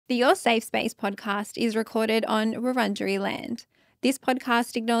The Your Safe Space podcast is recorded on Wurundjeri land. This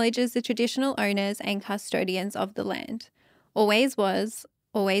podcast acknowledges the traditional owners and custodians of the land. Always was,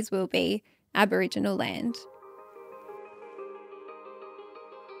 always will be, Aboriginal land.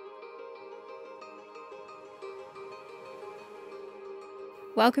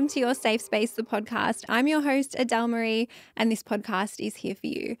 Welcome to Your Safe Space, the podcast. I'm your host, Adele Marie, and this podcast is here for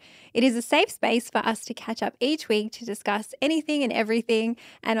you. It is a safe space for us to catch up each week to discuss anything and everything.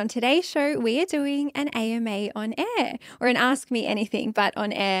 And on today's show, we are doing an AMA on air, or an Ask Me Anything, but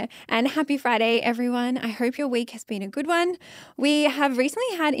on air. And happy Friday, everyone. I hope your week has been a good one. We have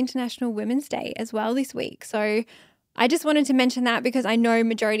recently had International Women's Day as well this week. So I just wanted to mention that because I know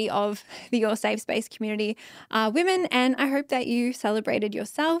majority of the Your Safe Space community are women, and I hope that you celebrated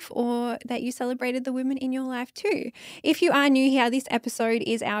yourself or that you celebrated the women in your life too. If you are new here, this episode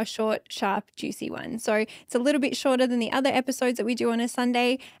is our short, sharp, juicy one. So it's a little bit shorter than the other episodes that we do on a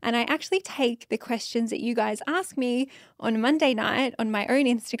Sunday, and I actually take the questions that you guys ask me on Monday night on my own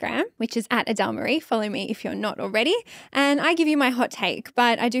Instagram, which is at Adele Marie. Follow me if you're not already, and I give you my hot take.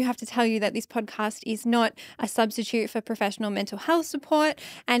 But I do have to tell you that this podcast is not a substitute for professional mental health support.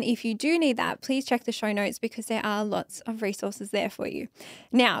 And if you do need that, please check the show notes because there are lots of resources there for you.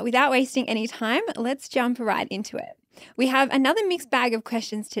 Now, without wasting any time, let's jump right into it. We have another mixed bag of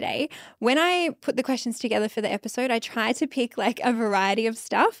questions today. When I put the questions together for the episode, I try to pick like a variety of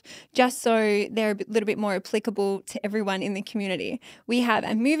stuff just so they're a little bit more applicable to everyone in the community. We have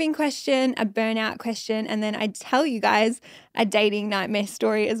a moving question, a burnout question, and then I tell you guys a dating nightmare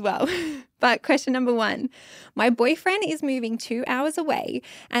story as well. But question number 1, my boyfriend is moving 2 hours away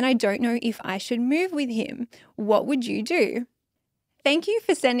and I don't know if I should move with him. What would you do? Thank you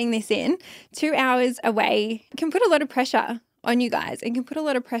for sending this in. 2 hours away can put a lot of pressure on you guys and can put a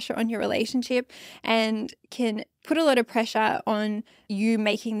lot of pressure on your relationship and can put a lot of pressure on you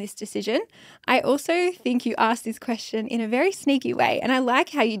making this decision. I also think you asked this question in a very sneaky way, and I like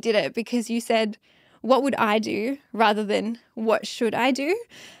how you did it because you said, what would I do rather than what should I do?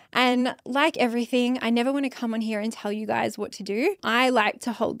 And like everything, I never want to come on here and tell you guys what to do. I like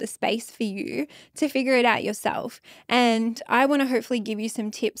to hold the space for you to figure it out yourself. And I want to hopefully give you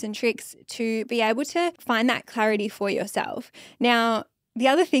some tips and tricks to be able to find that clarity for yourself. Now, the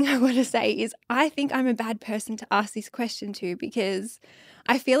other thing I want to say is I think I'm a bad person to ask this question to because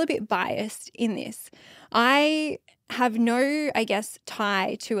I feel a bit biased in this. I have no,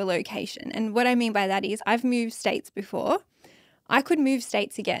 tie to a location. And what I mean by that is I've moved states before. I could move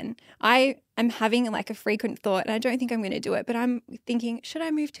states again. I am having like a frequent thought, and I don't think I'm going to do it, but I'm thinking, should I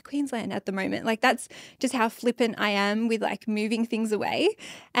move to Queensland at the moment? Like that's just how flippant I am with like moving things away.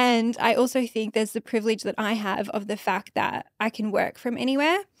 And I also think there's the privilege that I have of the fact that I can work from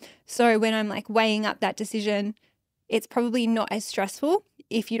anywhere. So when I'm like weighing up that decision, it's probably not as stressful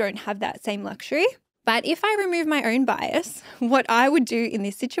if you don't have that same luxury. But if I remove my own bias, what I would do in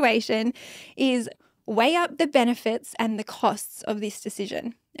this situation is weigh up the benefits and the costs of this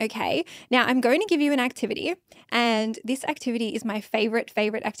decision, okay? Now, I'm going to give you an activity, and this activity is my favorite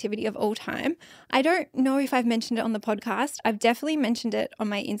activity of all time. I don't know if I've mentioned it on the podcast. I've definitely mentioned it on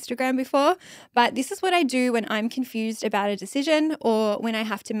my Instagram before, but this is what I do when I'm confused about a decision or when I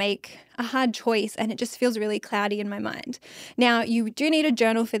have to make a hard choice and it just feels really cloudy in my mind. Now, you do need a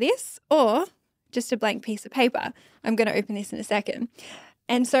journal for this or just a blank piece of paper. I'm going to open this in a second.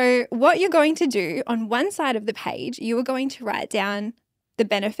 And so what you're going to do on one side of the page, you are going to write down the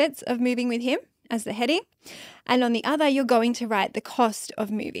benefits of moving with him as the heading. And on the other, you're going to write the cost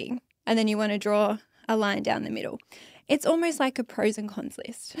of moving. And then you want to draw a line down the middle. It's almost like a pros and cons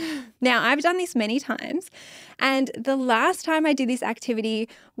list. Now, I've done this many times. And the last time I did this activity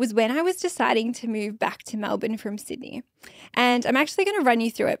was when I was deciding to move back to Melbourne from Sydney. And I'm actually going to run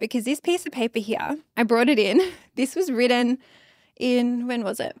you through it because this piece of paper here, I brought it in. This was written in, when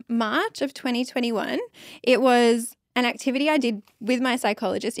was it? March of 2021. It was an activity I did with my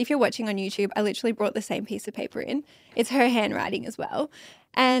psychologist. If you're watching on YouTube, I literally brought the same piece of paper in. It's her handwriting as well.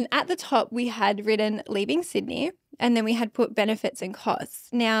 And at the top, we had written leaving Sydney, and then we had put benefits and costs.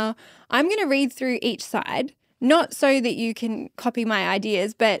 Now, I'm going to read through each side, not so that you can copy my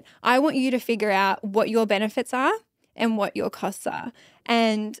ideas, but I want you to figure out what your benefits are and what your costs are.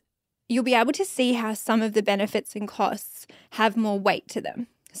 And you'll be able to see how some of the benefits and costs have more weight to them.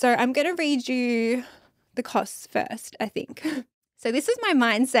 So I'm going to read you the costs first, I think. So this is my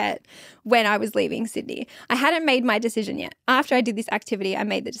mindset when I was leaving Sydney. I hadn't made my decision yet. After I did this activity, I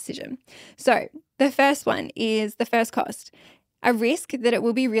made the decision. So the first one is the first cost. A risk that it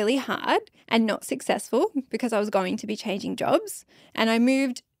will be really hard and not successful because I was going to be changing jobs. And I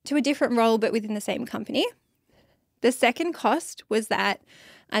moved to a different role but within the same company. The second cost was that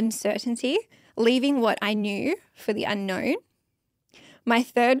uncertainty, leaving what I knew for the unknown. My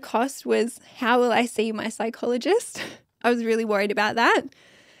third cost was, how will I see my psychologist? I was really worried about that.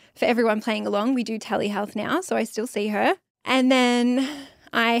 For everyone playing along, we do telehealth now, so I still see her. And then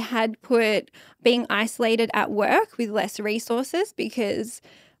I had put being isolated at work with less resources because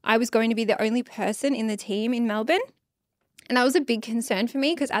I was going to be the only person in the team in Melbourne. And that was a big concern for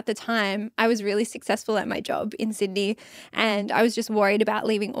me because at the time I was really successful at my job in Sydney and I was just worried about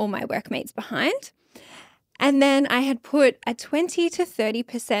leaving all my workmates behind. And then I had put a 20 to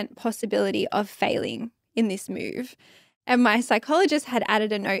 30% possibility of failing in this move. And my psychologist had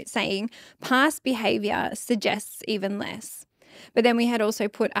added a note saying past behavior suggests even less. But then we had also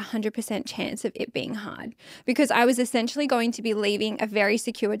put 100% chance of it being hard because I was essentially going to be leaving a very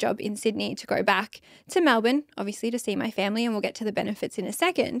secure job in Sydney to go back to Melbourne, obviously to see my family, and we'll get to the benefits in a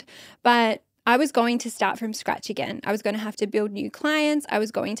second. But I was going to start from scratch again. I was going to have to build new clients. I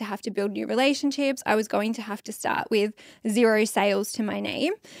was going to have to build new relationships. I was going to have to start with 0 sales to my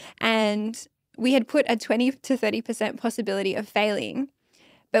name. And we had put a 20 to 30% possibility of failing.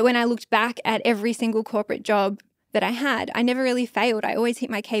 But when I looked back at every single corporate job that I had, I never really failed. I always hit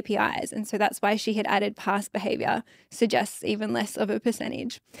my KPIs. And so that's why she had added past behavior suggests even less of a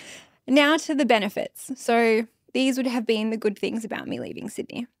percentage. Now to the benefits. So these would have been the good things about me leaving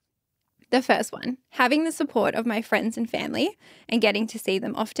Sydney. The first one, having the support of my friends and family and getting to see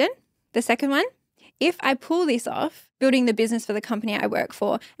them often. The second one, if I pull this off, building the business for the company I work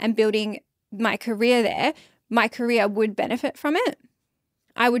for and building my career there, my career would benefit from it.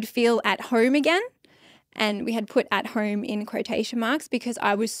 I would feel at home again. And we had put at home in quotation marks because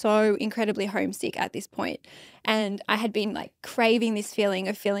I was so incredibly homesick at this point. And I had been like craving this feeling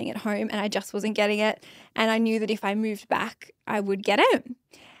of feeling at home and I just wasn't getting it. And I knew that if I moved back, I would get it.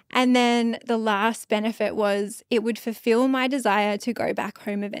 And then the last benefit was it would fulfill my desire to go back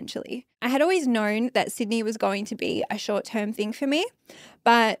home eventually. I had always known that Sydney was going to be a short-term thing for me.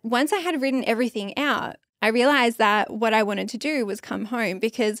 But once I had written everything out, I realized that what I wanted to do was come home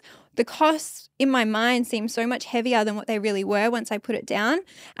because the costs in my mind seemed so much heavier than what they really were once I put it down.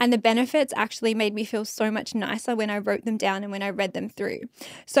 And the benefits actually made me feel so much nicer when I wrote them down and when I read them through.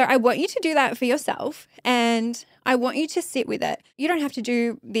 So I want you to do that for yourself and I want you to sit with it. You don't have to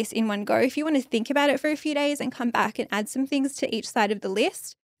do this in one go. If you want to think about it for a few days and come back and add some things to each side of the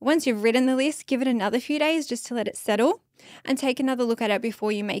list, once you've written the list, give it another few days just to let it settle and take another look at it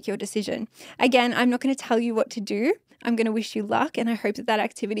before you make your decision. Again, I'm not going to tell you what to do. I'm going to wish you luck and I hope that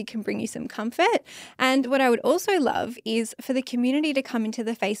activity can bring you some comfort. And what I would also love is for the community to come into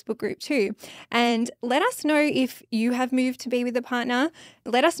the Facebook group too and let us know if you have moved to be with a partner.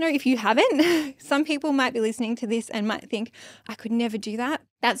 Let us know if you haven't. Some people might be listening to this and might think, I could never do that.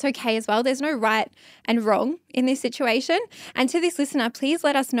 That's okay as well. There's no right and wrong in this situation. And to this listener, please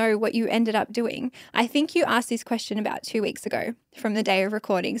let us know what you ended up doing. I think you asked this question about 2 weeks ago from the day of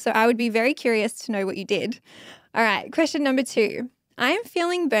recording. So I would be very curious to know what you did. All right, question number 2. I am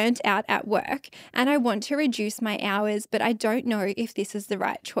feeling burnt out at work and I want to reduce my hours, but I don't know if this is the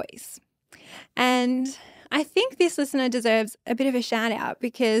right choice. And I think this listener deserves a bit of a shout out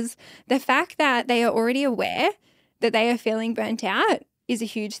because the fact that they are already aware that they are feeling burnt out is a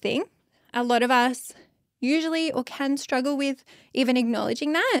huge thing. A lot of us usually or can struggle with even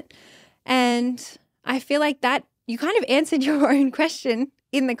acknowledging that. And I feel like that you kind of answered your own question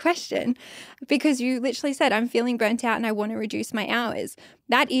in the question because you literally said, I'm feeling burnt out and I want to reduce my hours.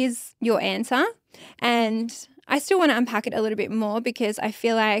 That is your answer. And I still want to unpack it a little bit more because I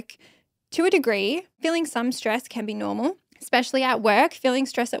feel like to a degree, feeling some stress can be normal, especially at work. Feeling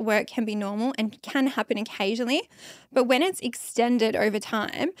stress at work can be normal and can happen occasionally. But when it's extended over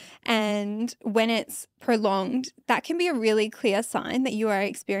time and when it's prolonged, that can be a really clear sign that you are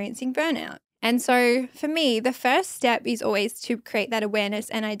experiencing burnout. And so for me, the first step is always to create that awareness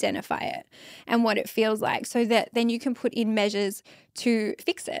and identify it and what it feels like so that then you can put in measures to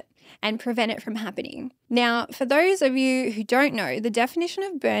fix it and prevent it from happening. Now, for those of you who don't know, the definition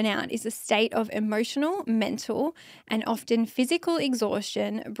of burnout is a state of emotional, mental, and often physical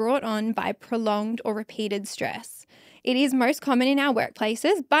exhaustion brought on by prolonged or repeated stress. It is most common in our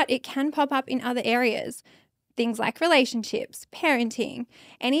workplaces, but it can pop up in other areas. Things like relationships, parenting,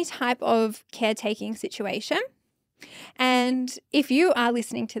 any type of caretaking situation. And if you are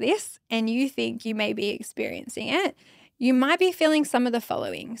listening to this and you think you may be experiencing it, you might be feeling some of the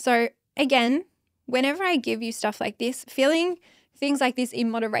following. So again, whenever I give you stuff like this, feeling Things like this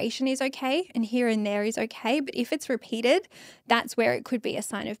in moderation is okay, and here and there is okay. But if it's repeated, that's where it could be a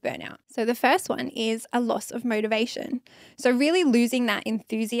sign of burnout. So the first one is a loss of motivation. So really losing that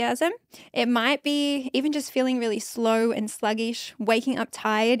enthusiasm. It might be even just feeling really slow and sluggish, waking up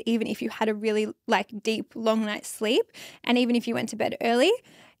tired, even if you had a really deep, long night's sleep, and even if you went to bed early.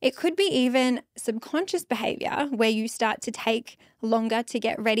 It could be even subconscious behavior where you start to take longer to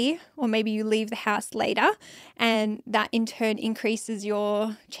get ready, or maybe you leave the house later, and that in turn increases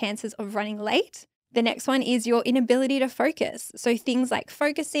your chances of running late. The next one is your inability to focus. So things like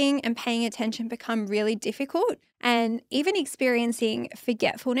focusing and paying attention become really difficult, and even experiencing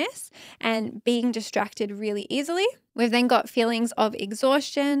forgetfulness and being distracted really easily. We've then got feelings of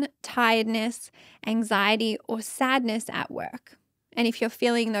exhaustion, tiredness, anxiety, or sadness at work. And if you're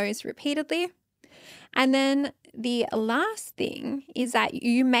feeling those repeatedly. And then the last thing is that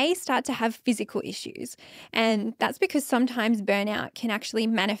you may start to have physical issues. And that's because sometimes burnout can actually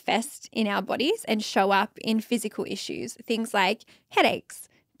manifest in our bodies and show up in physical issues. Things like headaches,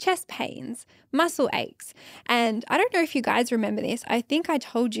 chest pains, muscle aches. And I don't know if you guys remember this. I think I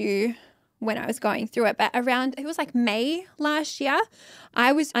told you when I was going through it, but it was May last year,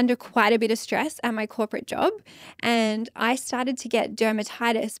 I was under quite a bit of stress at my corporate job, and I started to get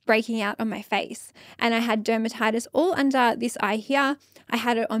dermatitis breaking out on my face. And I had dermatitis all under this eye here. I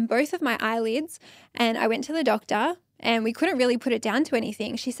had it on both of my eyelids, and I went to the doctor and we couldn't really put it down to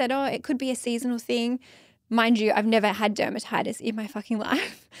anything. She said, oh, it could be a seasonal thing. Mind you, I've never had dermatitis in my fucking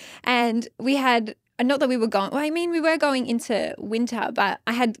life. And we had not that we were going, we were going into winter, but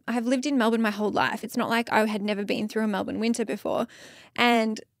I've lived in Melbourne my whole life. It's not like I had never been through a Melbourne winter before.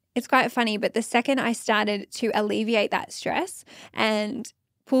 And it's quite funny, but the second I started to alleviate that stress and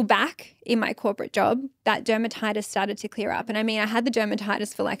pull back in my corporate job, that dermatitis started to clear up. And I had the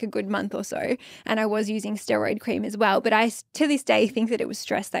dermatitis for a good month or so, and I was using steroid cream as well. But I, to this day, think that it was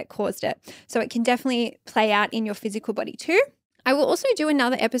stress that caused it. So it can definitely play out in your physical body too. I will also do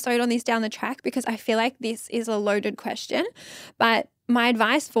another episode on this down the track because I feel like this is a loaded question. But my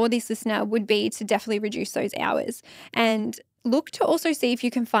advice for this listener would be to definitely reduce those hours and look to also see if you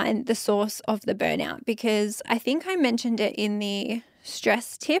can find the source of the burnout, because I think I mentioned it in the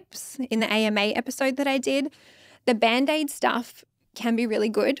stress tips in the AMA episode that I did. The Band-Aid stuff can be really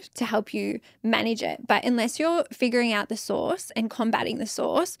good to help you manage it. But unless you're figuring out the source and combating the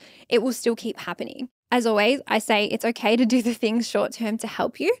source, it will still keep happening. As always, I say it's okay to do the things short term to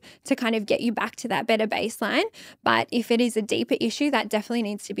help you, to kind of get you back to that better baseline. But if it is a deeper issue, that definitely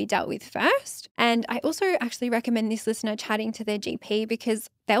needs to be dealt with first. And I also actually recommend this listener chatting to their GP, because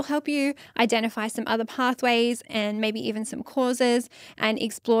they'll help you identify some other pathways and maybe even some causes, and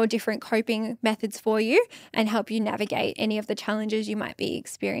explore different coping methods for you and help you navigate any of the challenges you might be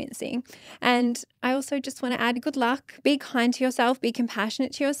experiencing. And I also just want to add good luck. Be kind to yourself, be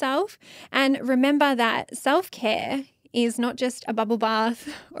compassionate to yourself, and remember that self-care is not just a bubble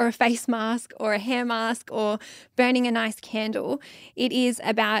bath or a face mask or a hair mask or burning a nice candle. It is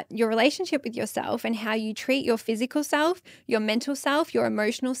about your relationship with yourself and how you treat your physical self, your mental self, your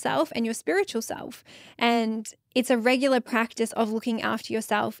emotional self, and your spiritual self. And it's a regular practice of looking after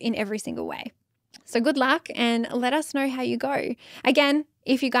yourself in every single way. So good luck, and let us know how you go. Again,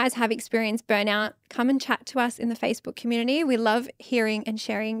 if you guys have experienced burnout, come and chat to us in the Facebook community. We love hearing and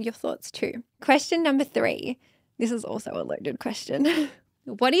sharing your thoughts too. Question number 3. This is also a loaded question.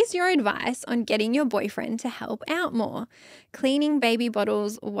 What is your advice on getting your boyfriend to help out more? Cleaning baby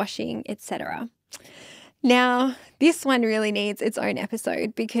bottles, washing, etc. Now, this one really needs its own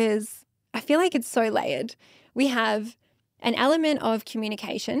episode because I feel like it's so layered. We have an element of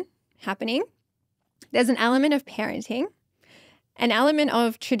communication happening. There's an element of parenting, an element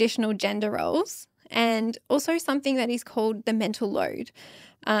of traditional gender roles, and also something that is called the mental load.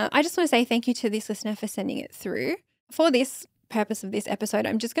 I just want to say thank you to this listener for sending it through. For this purpose of this episode,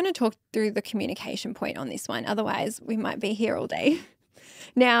 I'm just going to talk through the communication point on this one. Otherwise, we might be here all day.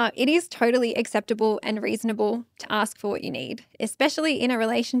 Now, it is totally acceptable and reasonable to ask for what you need, especially in a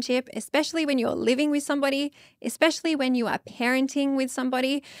relationship, especially when you're living with somebody, especially when you are parenting with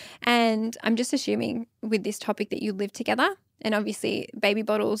somebody. And I'm just assuming with this topic that you live together. And obviously baby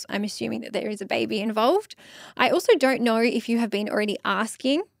bottles, I'm assuming that there is a baby involved. I also don't know if you have been already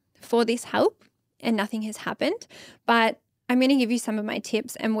asking for this help and nothing has happened, but I'm going to give you some of my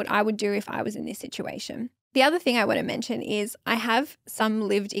tips and what I would do if I was in this situation. The other thing I want to mention is I have some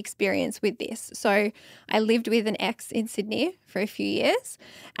lived experience with this. So I lived with an ex in Sydney for a few years,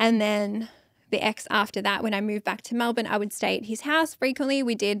 and then the ex after that, when I moved back to Melbourne, I would stay at his house frequently.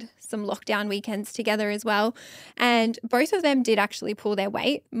 We did some lockdown weekends together as well. And both of them did actually pull their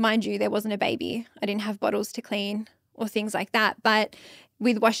weight. Mind you, there wasn't a baby. I didn't have bottles to clean or things like that. But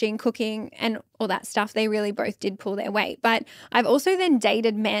with washing, cooking, and all that stuff, they really both did pull their weight. But I've also then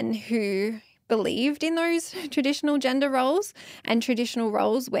dated men who believed in those traditional gender roles and traditional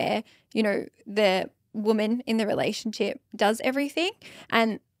roles where, the woman in the relationship does everything.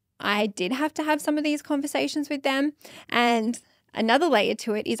 And I did have to have some of these conversations with them. And another layer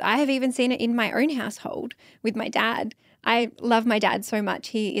to it is I have even seen it in my own household with my dad. I love my dad so much.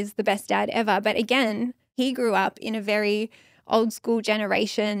 He is the best dad ever. But again, he grew up in a very old school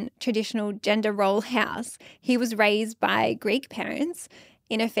generation, traditional gender role house. He was raised by Greek parents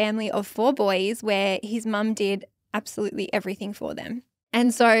in a family of 4 boys where his mum did absolutely everything for them.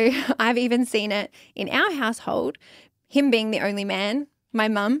 And so I've even seen it in our household, him being the only man, my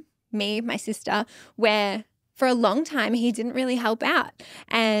mum, me, my sister, where for a long time he didn't really help out.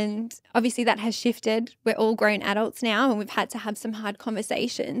 And obviously that has shifted. We're all grown adults now and we've had to have some hard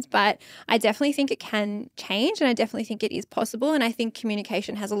conversations, but I definitely think it can change and I definitely think it is possible. And I think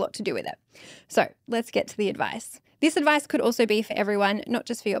communication has a lot to do with it. So let's get to the advice. This advice could also be for everyone, not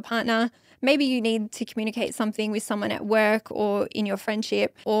just for your partner. Maybe you need to communicate something with someone at work or in your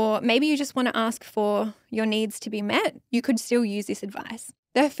friendship, or maybe you just want to ask for your needs to be met. You could still use this advice.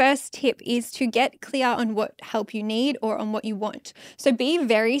 The first tip is to get clear on what help you need or on what you want. So be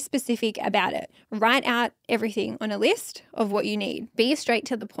very specific about it. Write out everything on a list of what you need. Be straight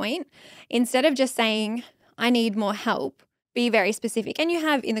to the point. Instead of just saying, I need more help, be very specific. And you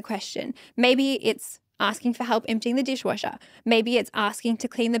have in the question, maybe it's asking for help emptying the dishwasher. Maybe it's asking to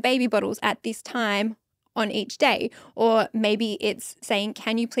clean the baby bottles at this time on each day. Or maybe it's saying,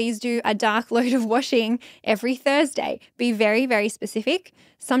 can you please do a dark load of washing every Thursday? Be very, very specific.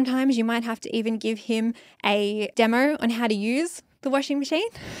 Sometimes you might have to even give him a demo on how to use the washing machine.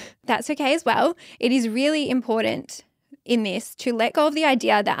 That's okay as well. It is really important in this to let go of the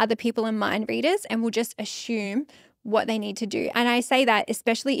idea that other people are mind readers and will just assume what they need to do. And I say that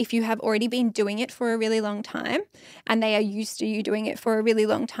especially if you have already been doing it for a really long time and they are used to you doing it for a really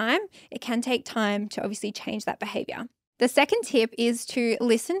long time, it can take time to obviously change that behavior. The second tip is to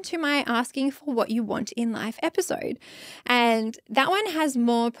listen to my asking for what you want in life episode. And that one has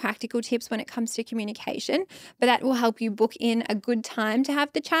more practical tips when it comes to communication, but that will help you book in a good time to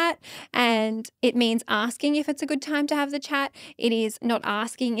have the chat. And it means asking if it's a good time to have the chat. It is not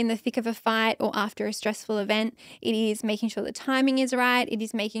asking in the thick of a fight or after a stressful event. It is making sure the timing is right. It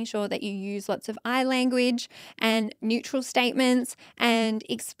is making sure that you use lots of I language and neutral statements and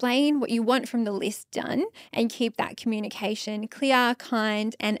explain what you want from the list done and keep that communication clear,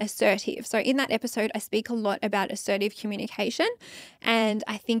 kind, and assertive. So in that episode, I speak a lot about assertive communication, and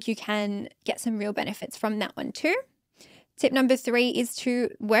I think you can get some real benefits from that one too. Tip number 3 is to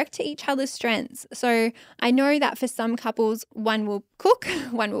work to each other's strengths. So I know that for some couples, one will cook,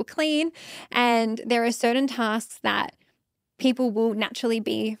 one will clean, and there are certain tasks that people will naturally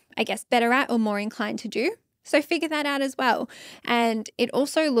be, better at or more inclined to do. So figure that out as well. And it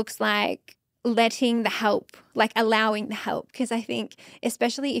also looks like letting the help, like allowing the help, because I think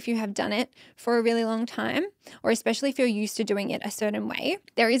especially if you have done it for a really long time, or especially if you're used to doing it a certain way,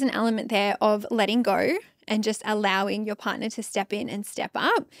 there is an element there of letting go and just allowing your partner to step in and step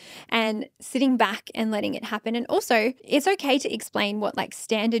up and sitting back and letting it happen. And also it's okay to explain what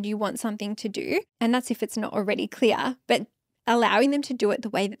standard you want something to do. And that's if it's not already clear, but allowing them to do it the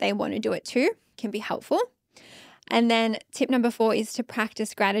way that they want to do it too can be helpful. And then tip number 4 is to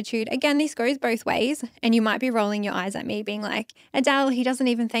practice gratitude. Again, this goes both ways, and you might be rolling your eyes at me being like, Adele, he doesn't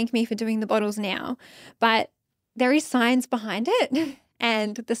even thank me for doing the bottles now. But there is science behind it.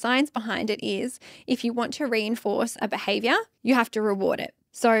 And the science behind it is if you want to reinforce a behavior, you have to reward it.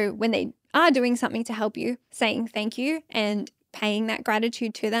 So when they are doing something to help you, saying thank you and paying that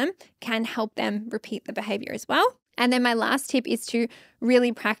gratitude to them can help them repeat the behavior as well. And then my last tip is to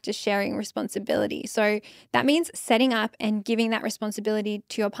really practice sharing responsibility. So that means setting up and giving that responsibility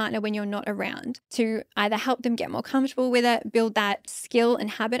to your partner when you're not around to either help them get more comfortable with it, build that skill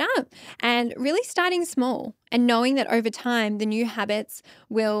and habit up, and really starting small and knowing that over time, the new habits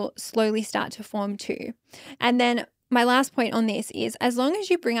will slowly start to form too. And then my last point on this is as long as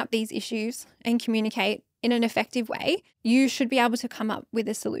you bring up these issues and communicate in an effective way, you should be able to come up with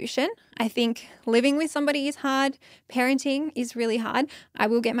a solution. I think living with somebody is hard. Parenting is really hard. I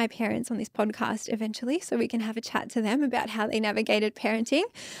will get my parents on this podcast eventually so we can have a chat to them about how they navigated parenting.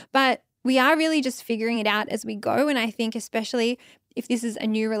 But we are really just figuring it out as we go. And I think especially if this is a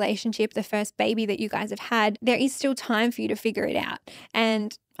new relationship, the first baby that you guys have had, there is still time for you to figure it out.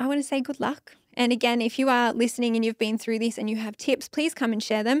 And I want to say good luck And again, if you are listening and you've been through this and you have tips, please come and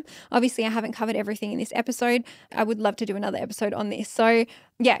share them. Obviously, I haven't covered everything in this episode. I would love to do another episode on this. So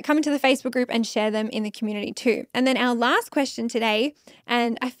yeah, come into the Facebook group and share them in the community too. And then our last question today,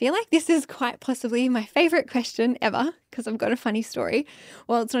 and I feel like this is quite possibly my favorite question ever because I've got a funny story.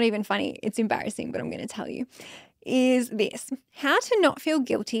 Well, it's not even funny. It's embarrassing, but I'm going to tell you. Is this: how to not feel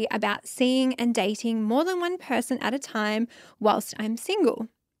guilty about seeing and dating more than one person at a time whilst I'm single.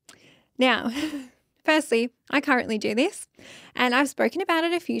 Now, firstly, I currently do this, and I've spoken about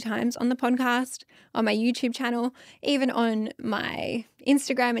it a few times on the podcast, on my YouTube channel, even on my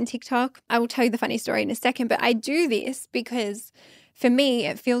Instagram and TikTok. I will tell you the funny story in a second, but I do this because for me,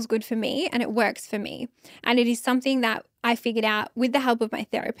 it feels good for me and it works for me. And it is something that I figured out with the help of my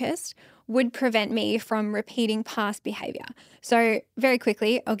therapist would prevent me from repeating past behavior. So very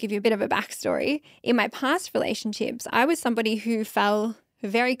quickly, I'll give you a bit of a backstory. In my past relationships, I was somebody who fell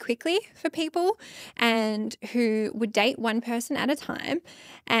very quickly for people and who would date one person at a time.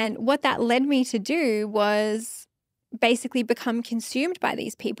 And what that led me to do was basically become consumed by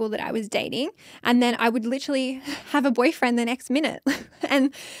these people that I was dating. And then I would literally have a boyfriend the next minute.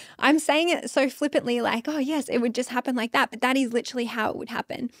 And I'm saying it so flippantly, like, oh yes, it would just happen like that. But that is literally how it would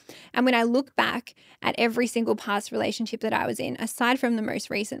happen. And when I look back at every single past relationship that I was in, aside from the most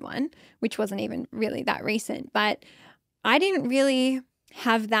recent one, which wasn't even really that recent, but I didn't really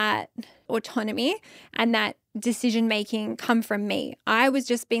have that autonomy and that decision making come from me. I was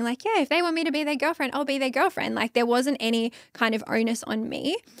just being like, yeah, if they want me to be their girlfriend, I'll be their girlfriend. Like there wasn't any kind of onus on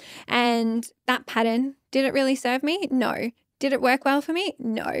me. And that pattern, did it really serve me? No. Did it work well for me?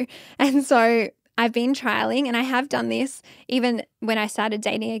 No. And so I've been trialing, and I have done this even when I started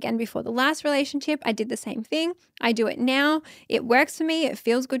dating again before the last relationship. I did the same thing. I do it now. It works for me. It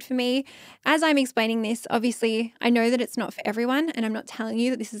feels good for me. As I'm explaining this, obviously, I know that it's not for everyone, and I'm not telling you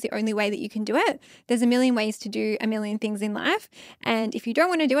that this is the only way that you can do it. There's a million ways to do a million things in life. And if you don't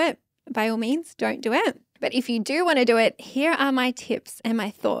want to do it, by all means, don't do it. But if you do want to do it, here are my tips and my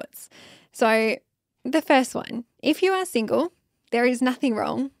thoughts. So the first one, if you are single, there is nothing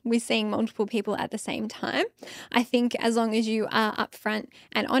wrong with seeing multiple people at the same time. I think as long as you are upfront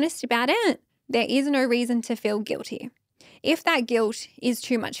and honest about it, there is no reason to feel guilty. If that guilt is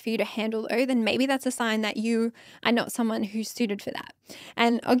too much for you to handle though, then maybe that's a sign that you are not someone who's suited for that.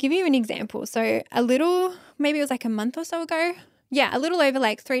 And I'll give you an example. So maybe it was like a month or so ago. Yeah, a little over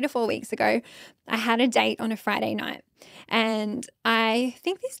like 3 to 4 weeks ago, I had a date on a Friday night. And I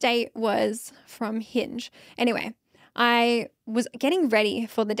think this date was from Hinge. Anyway, I was getting ready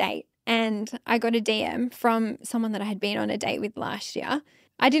for the date and I got a DM from someone that I had been on a date with last year.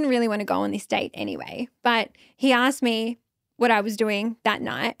 I didn't really want to go on this date anyway, but he asked me what I was doing that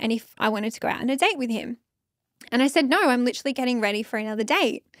night and if I wanted to go out on a date with him. And I said, no, I'm literally getting ready for another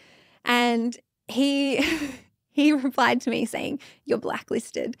date. And he replied to me saying, you're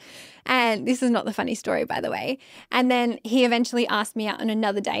blacklisted. And this is not the funny story, by the way. And then he eventually asked me out on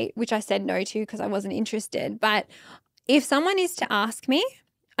another date, which I said no to because I wasn't interested. But if someone is to ask me,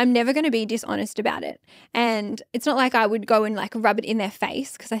 I'm never going to be dishonest about it. And it's not like I would go and like rub it in their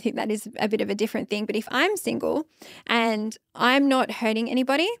face because I think that is a bit of a different thing. But if I'm single and I'm not hurting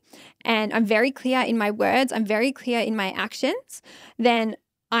anybody and I'm very clear in my words, I'm very clear in my actions, then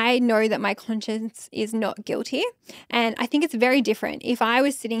I know that my conscience is not guilty. And I think it's very different if I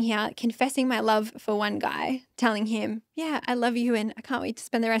was sitting here confessing my love for one guy, telling him, yeah, I love you and I can't wait to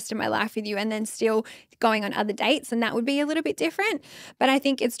spend the rest of my life with you, and then still going on other dates, and that would be a little bit different. But I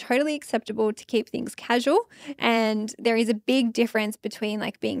think it's totally acceptable to keep things casual. And there is a big difference between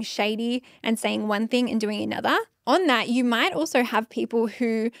like being shady and saying one thing and doing another. On that, you might also have people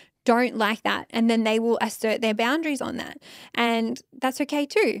who don't like that, and then they will assert their boundaries on that. And that's okay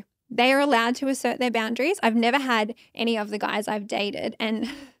too. They are allowed to assert their boundaries. I've never had any of the guys I've dated. And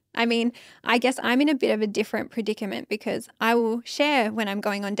I mean, I guess I'm in a bit of a different predicament because I will share when I'm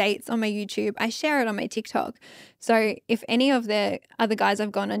going on dates on my YouTube. I share it on my TikTok. So if any of the other guys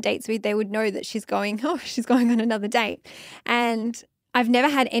I've gone on dates with, they would know that she's going on another date. And I've never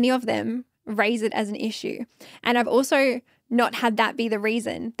had any of them raise it as an issue. And I've also not had that be the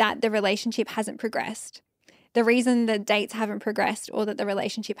reason that the relationship hasn't progressed. The reason the dates haven't progressed or that the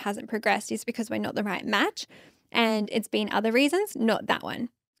relationship hasn't progressed is because we're not the right match, and it's been other reasons, not that one.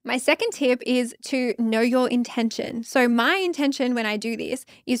 My second tip is to know your intention. So my intention when I do this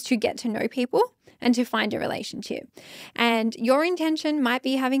is to get to know people and to find a relationship. And your intention might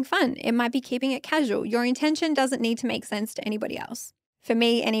be having fun. It might be keeping it casual. Your intention doesn't need to make sense to anybody else. For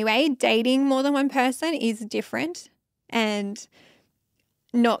me anyway, dating more than one person is different and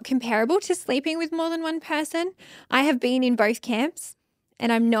not comparable to sleeping with more than one person. I have been in both camps,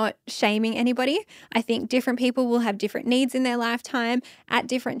 and I'm not shaming anybody. I think different people will have different needs in their lifetime at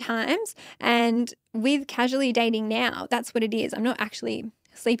different times. And with casually dating now, that's what it is. I'm not actually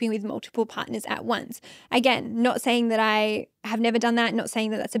sleeping with multiple partners at once. Again, not saying that I have never done that, not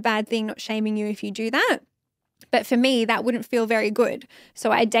saying that that's a bad thing, not shaming you if you do that. But for me, that wouldn't feel very good.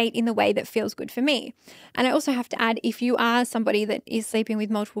 So I date in the way that feels good for me. And I also have to add, if you are somebody that is sleeping with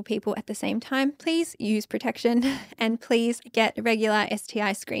multiple people at the same time, please use protection and please get regular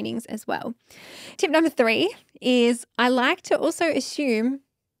STI screenings as well. Tip number 3 is I like to also assume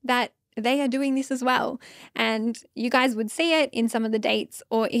that they are doing this as well. And you guys would see it in some of the dates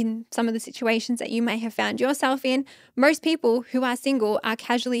or in some of the situations that you may have found yourself in. Most people who are single are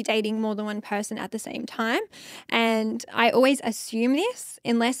casually dating more than one person at the same time. And I always assume this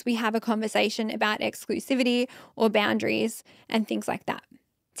unless we have a conversation about exclusivity or boundaries and things like that.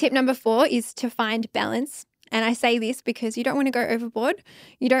 Tip number 4 is to find balance. And I say this because you don't want to go overboard.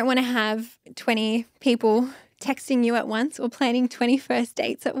 You don't want to have 20 people texting you at once or planning 20 first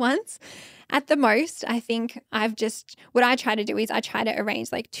dates at once. At the most, I think what I try to do is I try to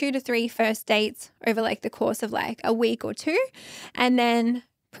arrange like 2 to 3 first dates over like the course of like a week or 2 and then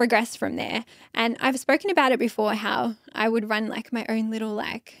progress from there. And I've spoken about it before, how I would run like my own little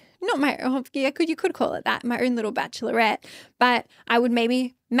you could call it that, my own little bachelorette, but I would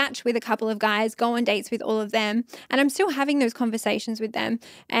maybe match with a couple of guys, go on dates with all of them, and I'm still having those conversations with them,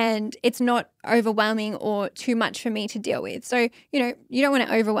 and it's not overwhelming or too much for me to deal with. So, you don't want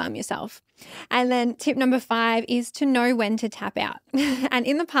to overwhelm yourself. And then tip number 5 is to know when to tap out. And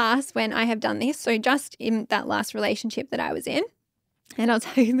in the past, when I have done this, so just in that last relationship that I was in, and I'll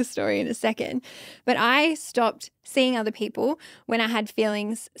tell you the story in a second, but I stopped seeing other people when I had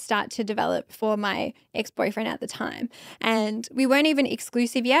feelings start to develop for my ex-boyfriend at the time. And we weren't even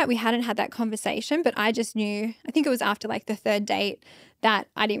exclusive yet. We hadn't had that conversation, but I just knew, I think it was after like the 3rd date, that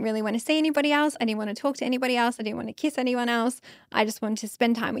I didn't really want to see anybody else. I didn't want to talk to anybody else. I didn't want to kiss anyone else. I just wanted to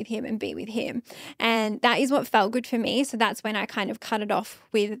spend time with him and be with him. And that is what felt good for me. So that's when I kind of cut it off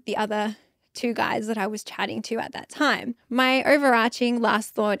with the other 2 guys that I was chatting to at that time. My overarching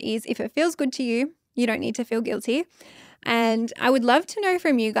last thought is, if it feels good to you, you don't need to feel guilty. And I would love to know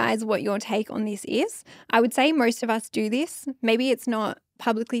from you guys what your take on this is. I would say most of us do this. Maybe it's not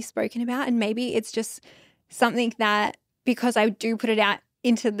publicly spoken about, and maybe it's just something that, because I do put it out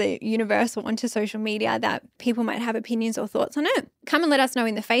into the universe or onto social media, that people might have opinions or thoughts on it. Come and let us know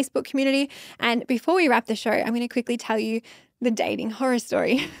in the Facebook community. And before we wrap the show, I'm going to quickly tell you the dating horror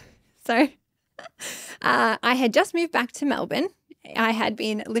story. So I had just moved back to Melbourne. I had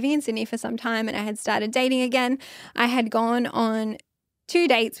been living in Sydney for some time and I had started dating again. I had gone on 2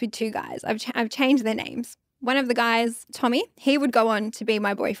 dates with 2 guys. I've changed their names. One of the guys, Tommy, he would go on to be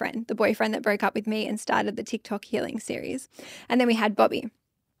my boyfriend, the boyfriend that broke up with me and started the TikTok healing series. And then we had Bobby.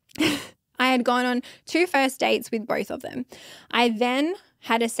 I had gone on 2 first dates with both of them. I then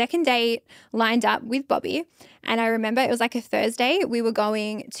had a second date lined up with Bobby. And I remember it was like a Thursday. We were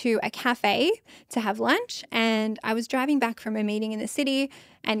going to a cafe to have lunch, and I was driving back from a meeting in the city.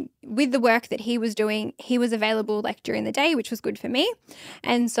 And with the work that he was doing, he was available like during the day, which was good for me.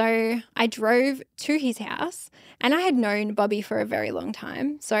 And so I drove to his house, and I had known Bobby for a very long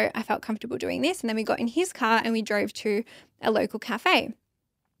time. So I felt comfortable doing this. And then we got in his car and we drove to a local cafe.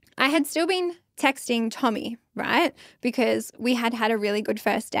 I had still been texting Tommy, right? Because we had had a really good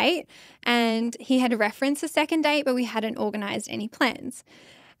first date and he had referenced a second date, but we hadn't organized any plans.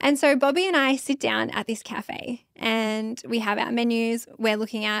 And so Bobby and I sit down at this cafe and we have our menus. We're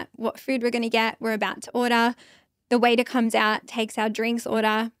looking at what food we're going to get. We're about to order. The waiter comes out, takes our drinks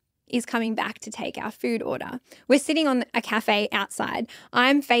order, is coming back to take our food order. We're sitting on a cafe outside.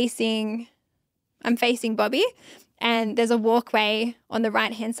 I'm facing Bobby, and there's a walkway on the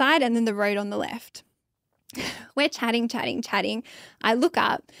right-hand side and then the road on the left. We're chatting. I look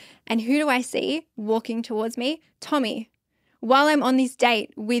up, and who do I see walking towards me? Tommy. While I'm on this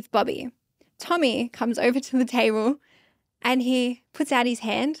date with Bobby, Tommy comes over to the table and he puts out his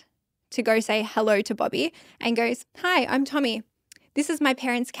hand to go say hello to Bobby and goes, "Hi, I'm Tommy. This is my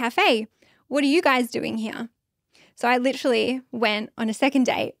parents' cafe. What are you guys doing here?" So I literally went on a second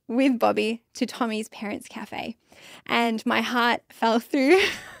date with Bobby to Tommy's parents' cafe, and my heart fell through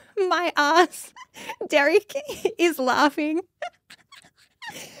my ass. Derek is laughing.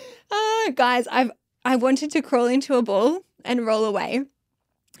 Guys, I wanted to crawl into a ball and roll away.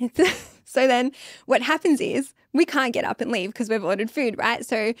 So then what happens is we can't get up and leave because we've ordered food, right?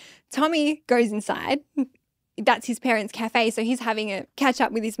 So Tommy goes inside. That's his parents' cafe. So he's having a catch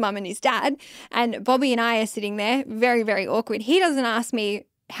up with his mum and his dad. And Bobby and I are sitting there, very, very awkward. He doesn't ask me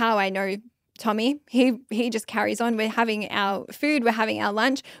how I know Tommy, he just carries on. We're having our food, we're having our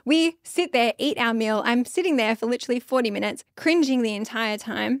lunch. We sit there, eat our meal. I'm sitting there for literally 40 minutes, cringing the entire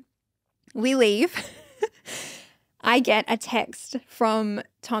time. We leave. I get a text from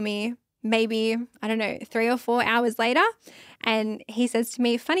Tommy, maybe, 3 or 4 hours later. And he says to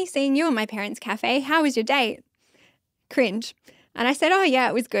me, funny seeing you in my parents' cafe. How was your date? Cringe. And I said, oh yeah,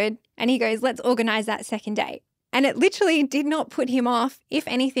 it was good. And he goes, let's organize that second date. And it literally did not put him off. If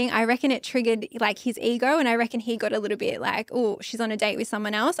anything, I reckon it triggered like his ego. And I reckon he got a little bit like, oh, she's on a date with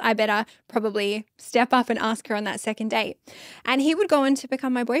someone else. I better probably step up and ask her on that second date. And he would go on to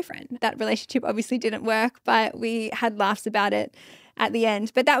become my boyfriend. That relationship obviously didn't work, but we had laughs about it at the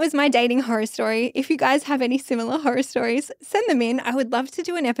end. But that was my dating horror story. If you guys have any similar horror stories, send them in. I would love to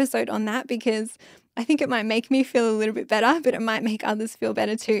do an episode on that because I think it might make me feel a little bit better, but it might make others feel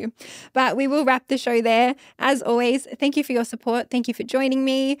better too. But we will wrap the show there. As always, thank you for your support. Thank you for joining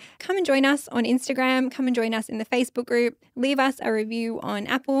me. Come and join us on Instagram. Come and join us in the Facebook group. Leave us a review on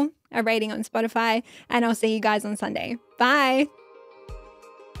Apple, a rating on Spotify, and I'll see you guys on Sunday. Bye.